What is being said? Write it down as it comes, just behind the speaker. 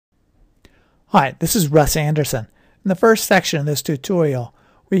Hi, this is Russ Anderson. In the first section of this tutorial,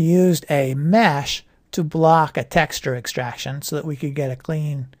 we used a mesh to block a texture extraction so that we could get a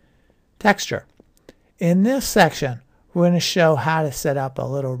clean texture. In this section, we're going to show how to set up a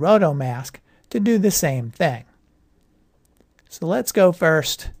little roto-mask to do the same thing. So let's go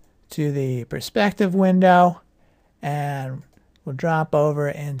first to the perspective window, and we'll drop over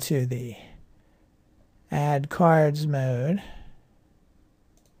into the add cards mode.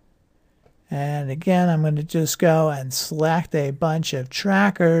 And again, I'm going to just go and select a bunch of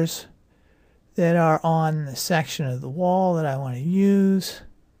trackers that are on the section of the wall that I want to use.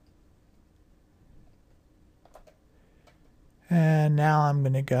 And now I'm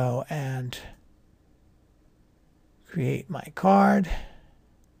going to go and create my card.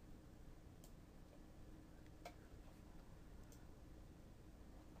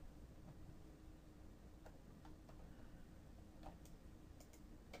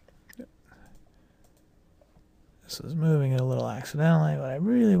 This is moving it a little accidentally. What I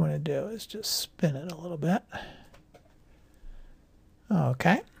really want to do is just spin it a little bit.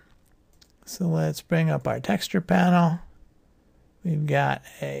 Okay. So let's bring up our texture panel. We've got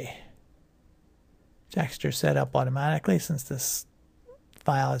a texture set up automatically since this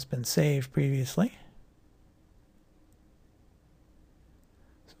file has been saved previously.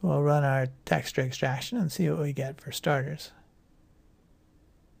 So we'll run our texture extraction and see what we get for starters.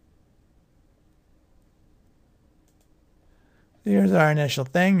 Here's our initial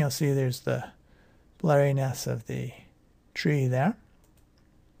thing. You'll see there's the blurriness of the tree there.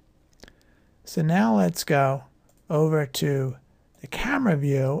 So now let's go over to the camera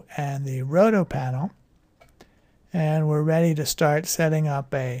view and the roto panel, and we're ready to start setting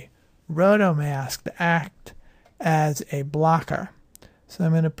up a roto mask to act as a blocker. So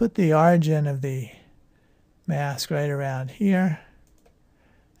I'm going to put the origin of the mask right around here,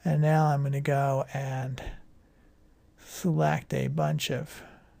 and now I'm going to go and select a bunch of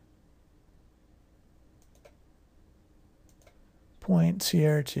points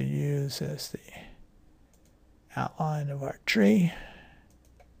here to use as the outline of our tree.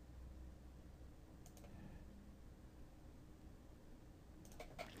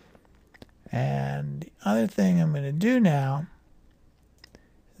 And the other thing I'm going to do now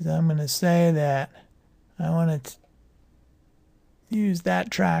is I'm going to say that I want to use that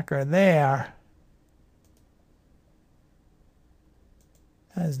tracker there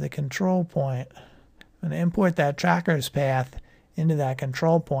as the control point. I'm going to import that tracker's path into that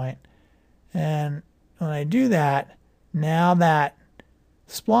control point. And when I do that, now that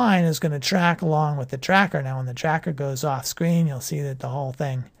spline is going to track along with the tracker. Now when the tracker goes off screen, you'll see that the whole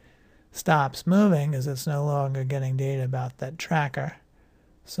thing stops moving because it's no longer getting data about that tracker.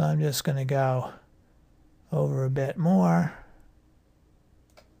 So I'm just going to go over a bit more.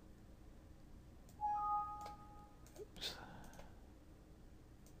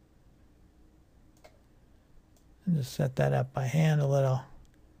 And just set that up by hand a little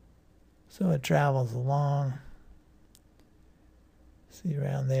so it travels along. See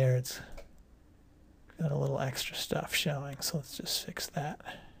around there it's got a little extra stuff showing, so let's just fix that.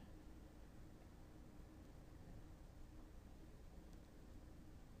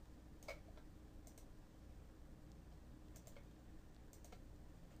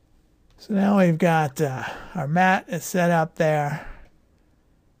 So now we've got our mat is set up there,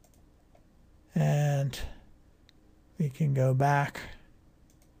 and we can go back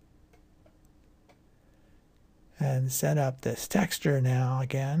and set up this texture now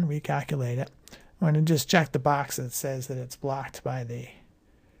again, recalculate it. I'm going to just check the box that says that it's blocked by the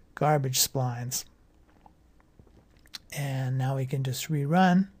garbage splines. And now we can just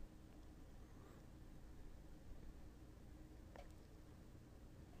rerun.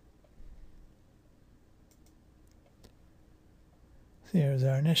 So here's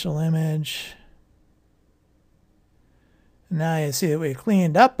our initial image. Now you see that we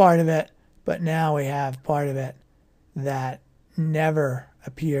cleaned up part of it, but now we have part of it that never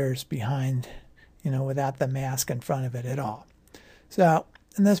appears behind, without the mask in front of it at all. So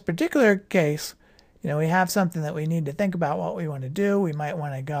in this particular case, we have something that we need to think about what we want to do. We might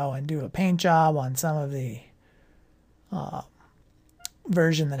want to go and do a paint job on some of the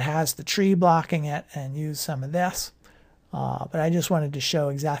version that has the tree blocking it and use some of this. But I just wanted to show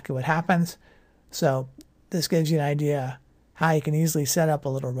exactly what happens. So this gives you an idea how you can easily set up a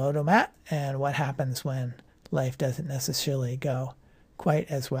little roto-mat and what happens when life doesn't necessarily go quite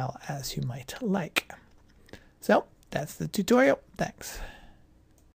as well as you might like. So that's the tutorial. Thanks.